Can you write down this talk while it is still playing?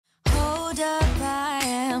hold up, I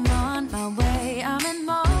am on my way, I'm in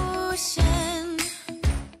motion.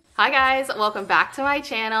 Hi guys, welcome back to my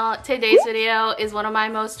channel. Today's video is one of my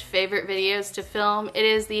most favorite videos to film. It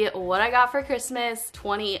is the What I Got for Christmas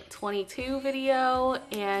 2022 video,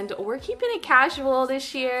 and we're keeping it casual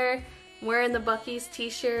this year. I'm wearing the Buc-ee's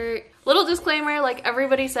t-shirt. Little disclaimer, like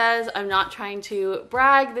everybody says, I'm not trying to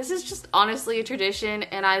brag. This is just honestly a tradition,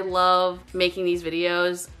 and I love making these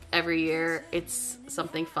videos every year. It's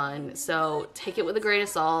something fun, so take it with a grain of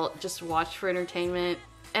salt. Just watch for entertainment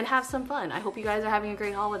and have some fun. I hope you guys are having a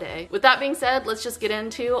great holiday. With that being said, let's just get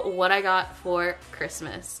into what I got for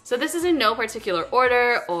Christmas. So this is in no particular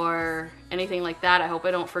order or anything like that. I hope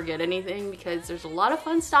I don't forget anything because there's a lot of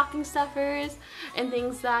fun stocking stuffers and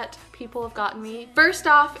things that people have gotten me. First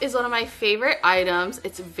off is one of my favorite items.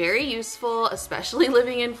 It's very useful, especially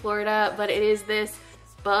living in Florida, but it is this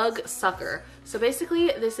bug sucker. So basically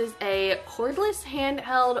this is a cordless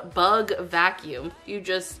handheld bug vacuum. You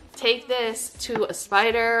just take this to a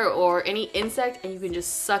spider or any insect and you can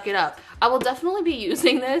just suck it up. I will definitely be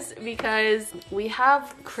using this because we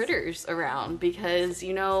have critters around, because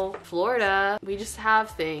you know, Florida, we just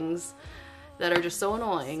have things that are just so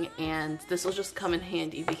annoying, and this will just come in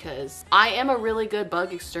handy because I am a really good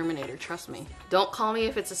bug exterminator, trust me. Don't call me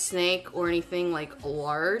if it's a snake or anything like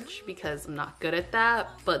large because I'm not good at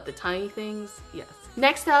that, but the tiny things, yes.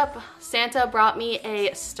 Next up, Santa brought me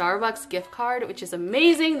a Starbucks gift card, which is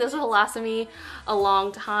amazing. This will last me a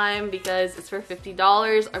long time because it's for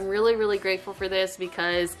 $50. I'm really, really grateful for this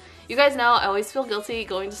because you guys know I always feel guilty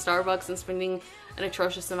going to Starbucks and spending an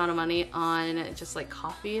atrocious amount of money on just like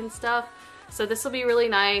coffee and stuff. So this will be really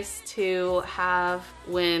nice to have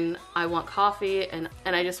when I want coffee and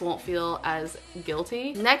I just won't feel as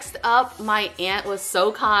guilty. Next up, my aunt was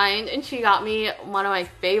so kind and she got me one of my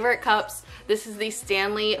favorite cups. This is the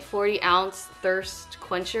Stanley 40-ounce thirst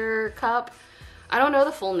quencher cup. I don't know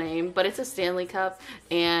the full name, but it's a Stanley cup,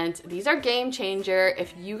 and these are game changer.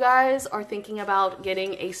 If you guys are thinking about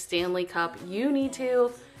getting a Stanley cup, you need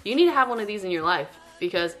to have one of these in your life,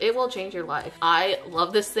 because it will change your life. I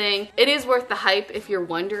love this thing. It is worth the hype if you're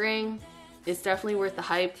wondering. It's definitely worth the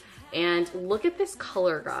hype. And look at this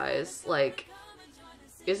color, guys. Like,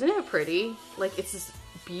 isn't it pretty? Like, it's this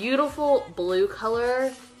beautiful blue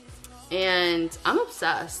color and I'm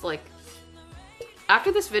obsessed. Like,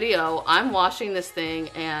 after this video, I'm washing this thing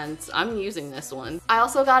and I'm using this one. I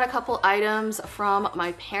also got a couple items from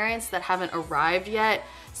my parents that haven't arrived yet.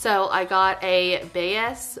 So I got a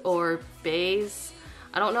Bays or Bays,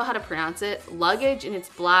 I don't know how to pronounce it, luggage, and it's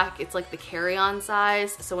black. It's like the carry-on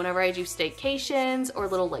size. So whenever I do staycations or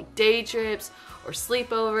little like day trips or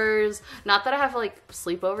sleepovers, not that I have like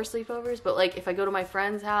sleepovers, but like if I go to my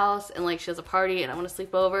friend's house and like she has a party and I want to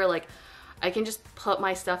sleep over, like I can just put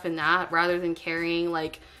my stuff in that rather than carrying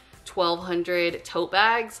like 1,200 tote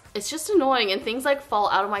bags. It's just annoying and things like fall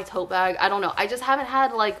out of my tote bag. I don't know. I just haven't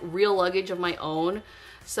had like real luggage of my own.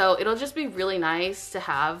 So it'll just be really nice to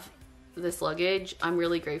have this luggage. I'm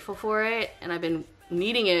really grateful for it, and I've been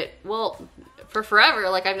needing it, well, for forever.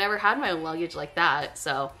 Like, I've never had my own luggage like that,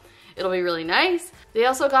 so it'll be really nice. They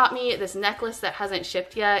also got me this necklace that hasn't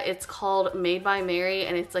shipped yet. It's called Made by Mary,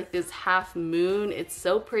 and it's like this half moon. It's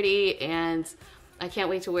so pretty, and I can't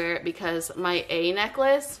wait to wear it because my A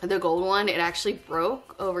necklace, the gold one, it actually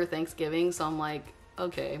broke over Thanksgiving, so I'm like,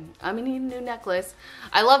 okay, I'm gonna need a new necklace.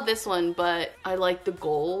 I love this one, but I like the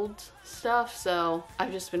gold stuff, so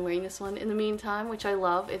I've just been wearing this one in the meantime, which I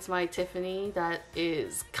love. It's my Tiffany that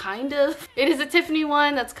is it is a Tiffany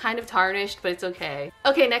one that's kind of tarnished, but it's okay.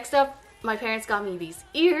 Okay, next up, my parents got me these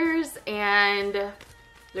ears, and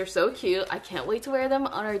they're so cute. I can't wait to wear them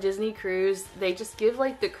on our Disney cruise. They just give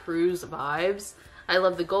like the cruise vibes. I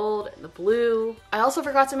love the gold and the blue. I also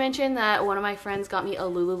forgot to mention that one of my friends got me a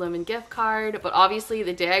Lululemon gift card, but obviously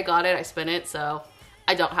the day I got it, I spent it, so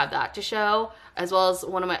I don't have that to show. As well as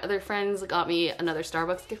one of my other friends got me another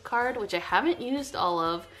Starbucks gift card, which I haven't used all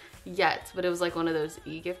of yet, but it was like one of those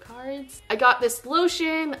e-gift cards. I got this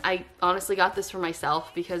lotion. I honestly got this for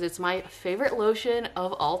myself because it's my favorite lotion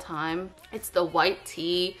of all time. It's the White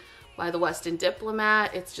Tea by the Westin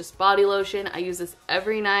Diplomat. It's just body lotion. I use this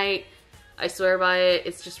every night. I swear by it.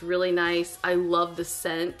 It's just really nice. I love the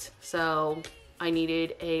scent, so I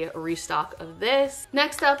needed a restock of this.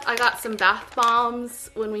 Next up, I got some bath bombs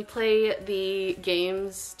when we play the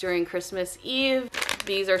games during Christmas Eve.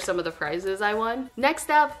 These are some of the prizes I won. Next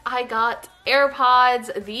up, I got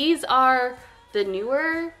AirPods. These are the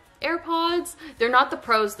newer AirPods. They're not the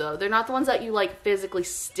pros though. They're not the ones that you like physically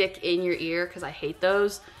stick in your ear, because I hate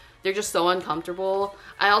those. They're just so uncomfortable.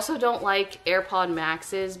 I also don't like AirPod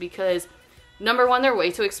Maxes because Number one, they're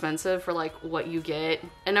way too expensive for like what you get.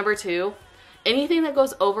 And number two, anything that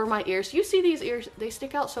goes over my ears, you see these ears, they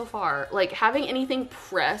stick out so far. Like having anything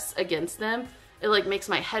press against them, it like makes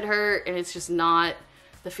my head hurt, and it's just not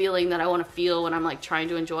the feeling that I want to feel when I'm like trying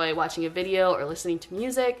to enjoy watching a video or listening to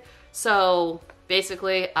music. So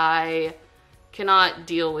basically I cannot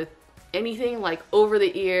deal with anything like over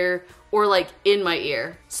the ear or like in my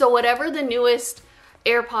ear. So whatever the newest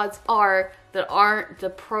AirPods are that aren't the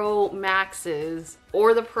Pro Maxes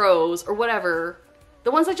or the Pros or whatever,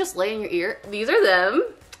 the ones that just lay in your ear, these are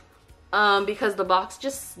them. Because the box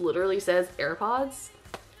just literally says AirPods,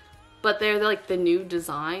 but they're like the new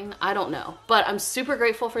design. I don't know, but I'm super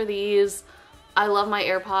grateful for these. I love my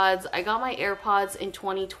AirPods. I got my AirPods in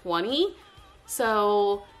 2020,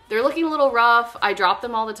 so they're looking a little rough. I drop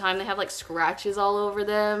them all the time. They have like scratches all over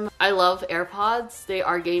them. I love AirPods. They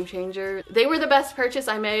are a game changer. They were the best purchase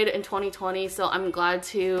I made in 2020, so I'm glad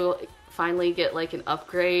to finally get like an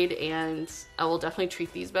upgrade, and I will definitely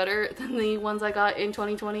treat these better than the ones I got in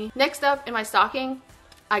 2020. Next up in my stocking,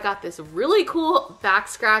 I got this really cool back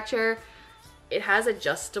scratcher. It has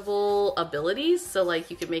adjustable abilities, so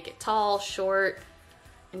like you can make it tall, short,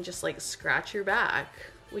 and just like scratch your back,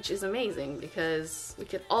 which is amazing because we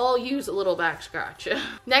could all use a little back scratch.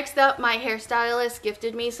 Next up, my hairstylist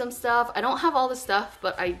gifted me some stuff. I don't have all the stuff,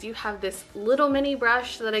 but I do have this little mini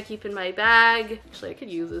brush that I keep in my bag. Actually, I could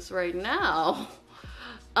use this right now.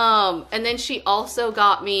 And then she also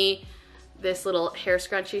got me this little hair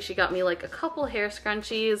scrunchie. She got me like a couple hair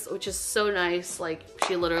scrunchies, which is so nice. Like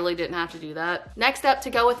she literally didn't have to do that. Next up, to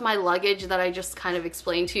go with my luggage that I just kind of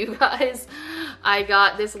explained to you guys, I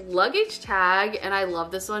got this luggage tag, and I love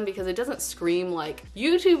this one because it doesn't scream like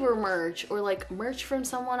YouTuber merch or like merch from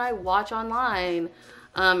someone I watch online.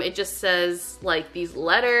 It just says like these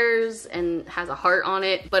letters and has a heart on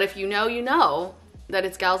it. But if you know, you know that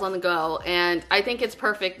it's Gals on the Go. And I think it's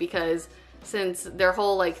perfect because since their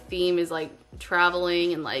whole like theme is like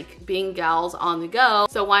traveling and like being gals on the go,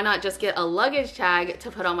 so why not just get a luggage tag to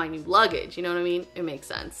put on my new luggage? You know what I mean? It makes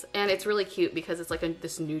sense. And it's really cute because it's like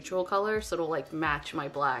this neutral color, so it'll like match my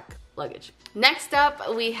black luggage. Next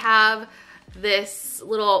up, we have this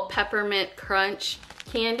little peppermint crunch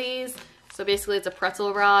candies. So basically it's a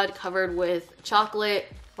pretzel rod covered with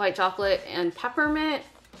chocolate, white chocolate, and peppermint.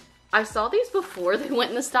 I saw these before they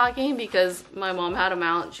went in the stocking because my mom had them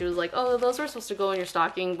out. She was like, oh, those were supposed to go in your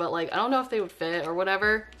stocking, but like, I don't know if they would fit or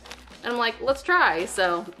whatever. And I'm like, let's try.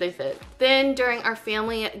 So they fit. Then during our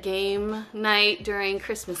family game night during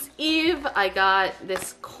Christmas Eve, I got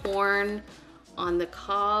this corn on the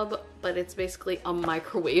cob, but it's basically a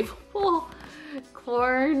microwavable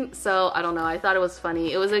corn. So I don't know, I thought it was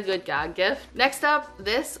funny. It was a good gag gift. Next up,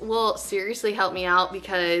 this will seriously help me out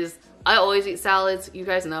because I always eat salads, you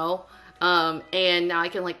guys know, and now I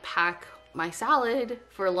can like pack my salad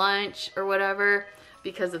for lunch or whatever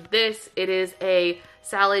because of this. It is a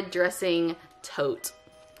salad dressing tote.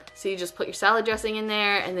 So you just put your salad dressing in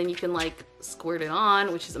there and then you can like squirt it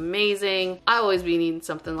on, which is amazing. I always be needing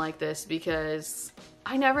something like this because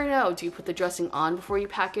I never know, do you put the dressing on before you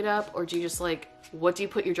pack it up, or do you just like, what do you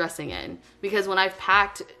put your dressing in? Because when I've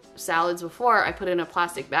packed salads before, I put it in a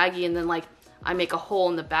plastic baggie and then like I make a hole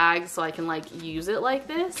in the bag so I can like use it like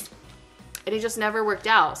this, and it just never worked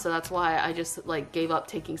out. So that's why I just like gave up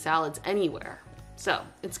taking salads anywhere. So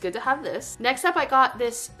it's good to have this. Next up, I got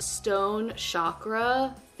this stone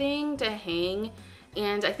chakra thing to hang,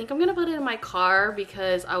 and I think I'm gonna put it in my car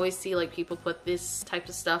because I always see like people put this type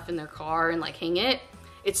of stuff in their car and like hang it.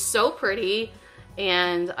 It's so pretty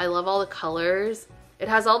and I love all the colors. It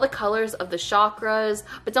has all the colors of the chakras,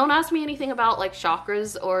 but don't ask me anything about like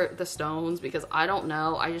chakras or the stones because I don't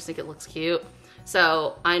know. I just think it looks cute.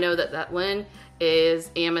 So I know that that one is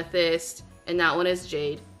amethyst and that one is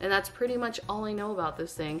jade, and that's pretty much all I know about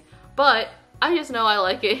this thing. But I just know I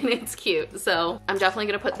like it and it's cute, so I'm definitely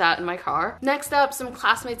gonna put that in my car. Next up, some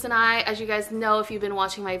classmates and I, as you guys know if you've been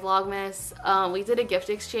watching my vlogmas, we did a gift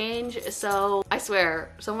exchange. So I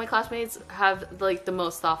swear, some of my classmates have like the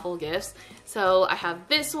most thoughtful gifts. So I have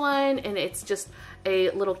this one, and it's just a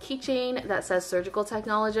little keychain that says surgical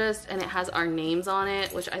technologist, and it has our names on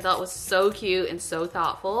it, which I thought was so cute and so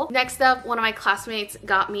thoughtful. Next up, one of my classmates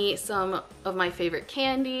got me some of my favorite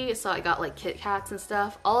candy. So I got like Kit Kats and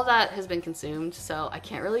stuff. All of that has been consumed, so I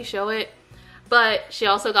can't really show it. But she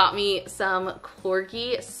also got me some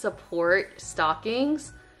Corgi support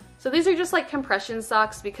stockings. So these are just like compression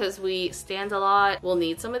socks because we stand a lot. We'll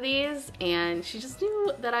need some of these, and she just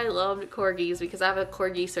knew that I loved corgis because I have a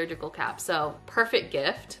corgi surgical cap, so perfect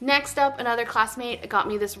gift. Next up, another classmate got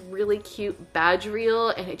me this really cute badge reel,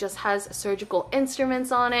 and it just has surgical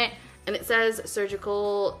instruments on it, and it says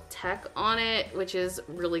surgical tech on it, which is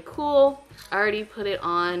really cool. I already put it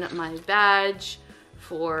on my badge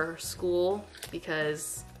for school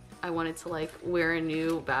because I wanted to like wear a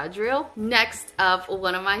new badge reel. Next up,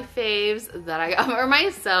 one of my faves that I got for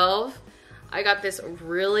myself. I got this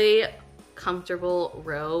really comfortable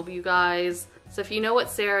robe, you guys. So if you know what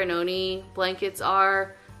Serenoni blankets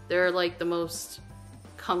are, they're like the most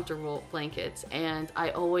comfortable blankets, and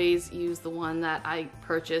I always use the one that I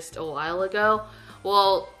purchased a while ago.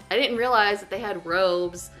 Well, I didn't realize that they had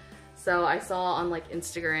robes, so I saw on like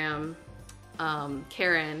Instagram,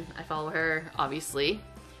 Karen, I follow her, obviously,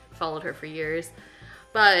 followed her for years,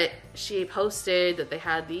 but she posted that they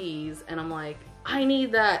had these, and I'm like, I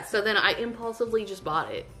need that. So then I impulsively just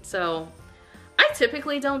bought it. So I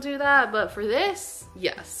typically don't do that, but for this,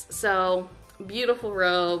 yes. So beautiful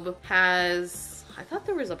robe, has, I thought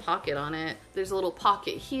there was a pocket on it. There's a little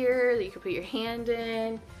pocket here that you can put your hand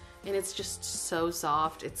in, and it's just so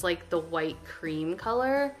soft. It's like the white cream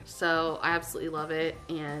color, so I absolutely love it,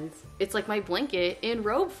 and it's like my blanket in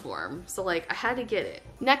robe form, so like I had to get it.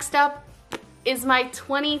 Next up is my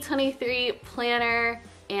 2023 planner,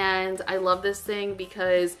 and I love this thing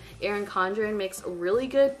because Erin Condren makes really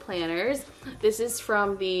good planners. This is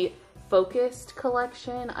from the Focused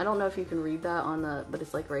collection. I don't know if you can read that on the, but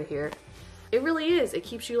it's like right here. It really is. It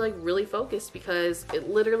keeps you like really focused because it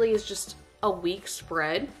literally is just a week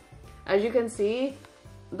spread. As you can see,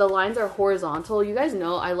 the lines are horizontal. You guys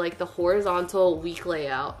know I like the horizontal week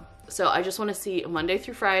layout. So I just want to see Monday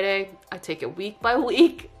through Friday. I take it week by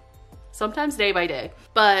week, sometimes day by day.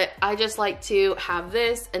 But I just like to have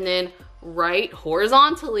this and then write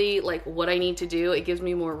horizontally like what I need to do. It gives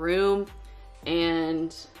me more room.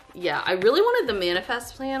 And yeah, I really wanted the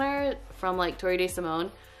Manifest planner from like Tori de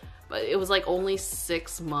Simone, but it was like only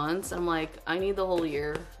 6 months. I'm like, I need the whole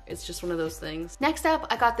year. It's just one of those things. Next up,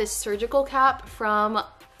 I got this surgical cap from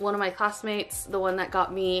one of my classmates, the one that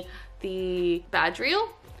got me the badge reel.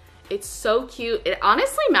 It's so cute. It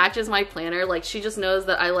honestly matches my planner. Like, she just knows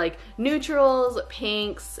that I like neutrals,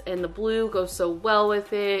 pinks, and the blue goes so well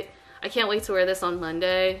with it. I can't wait to wear this on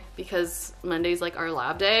Monday because Monday's like our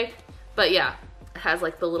lab day. But yeah, it has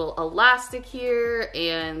like the little elastic here,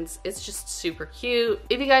 and it's just super cute.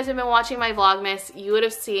 If you guys have been watching my Vlogmas, you would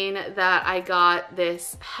have seen that I got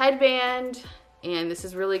this headband, and this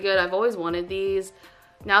is really good. I've always wanted these.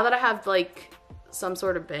 Now that I have like some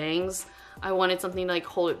sort of bangs, I wanted something to like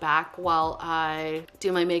hold it back while I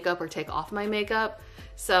do my makeup or take off my makeup.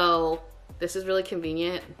 So this is really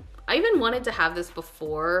convenient. I even wanted to have this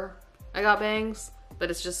before I got bangs, but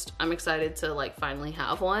it's just, I'm excited to like finally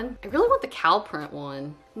have one. I really want the cow print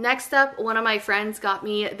one. Next up, one of my friends got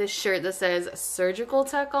me this shirt that says surgical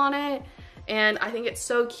tech on it, and I think it's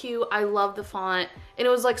so cute. I love the font, and it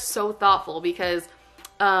was like so thoughtful because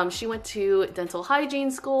she went to dental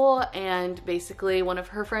hygiene school, and basically one of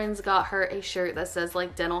her friends got her a shirt that says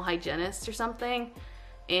like dental hygienist or something,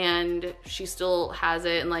 and she still has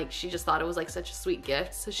it, and like she just thought it was like such a sweet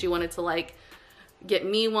gift, so she wanted to like get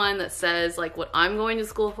me one that says like what I'm going to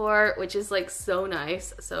school for, which is like so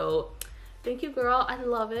nice. So thank you, girl. I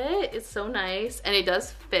love it. It's so nice, and it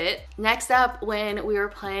does fit. Next up, when we were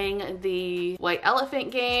playing the white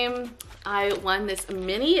elephant game, I won this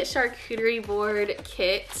mini charcuterie board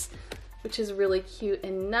kit, which is really cute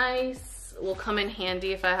and nice. Will come in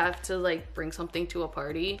handy if I have to like bring something to a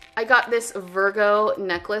party. I got this Virgo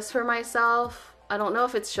necklace for myself. I don't know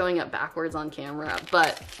if it's showing up backwards on camera,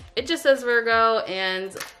 but it just says Virgo,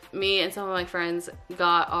 and me and some of my friends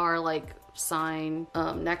got our like sign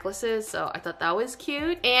necklaces, so I thought that was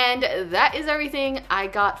cute. And that is everything I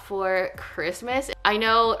got for Christmas. I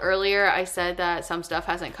know earlier I said that some stuff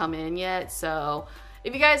hasn't come in yet, so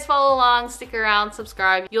if you guys follow along, stick around,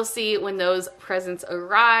 subscribe, you'll see when those presents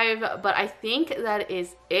arrive. But I think that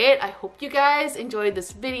is it. I hope you guys enjoyed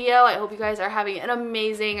this video. I hope you guys are having an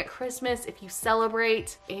amazing Christmas if you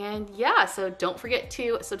celebrate. And yeah, so don't forget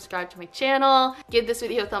to subscribe to my channel, give this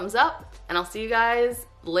video a thumbs up, and I'll see you guys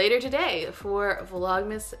later today for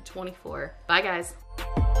Vlogmas 24. Bye guys.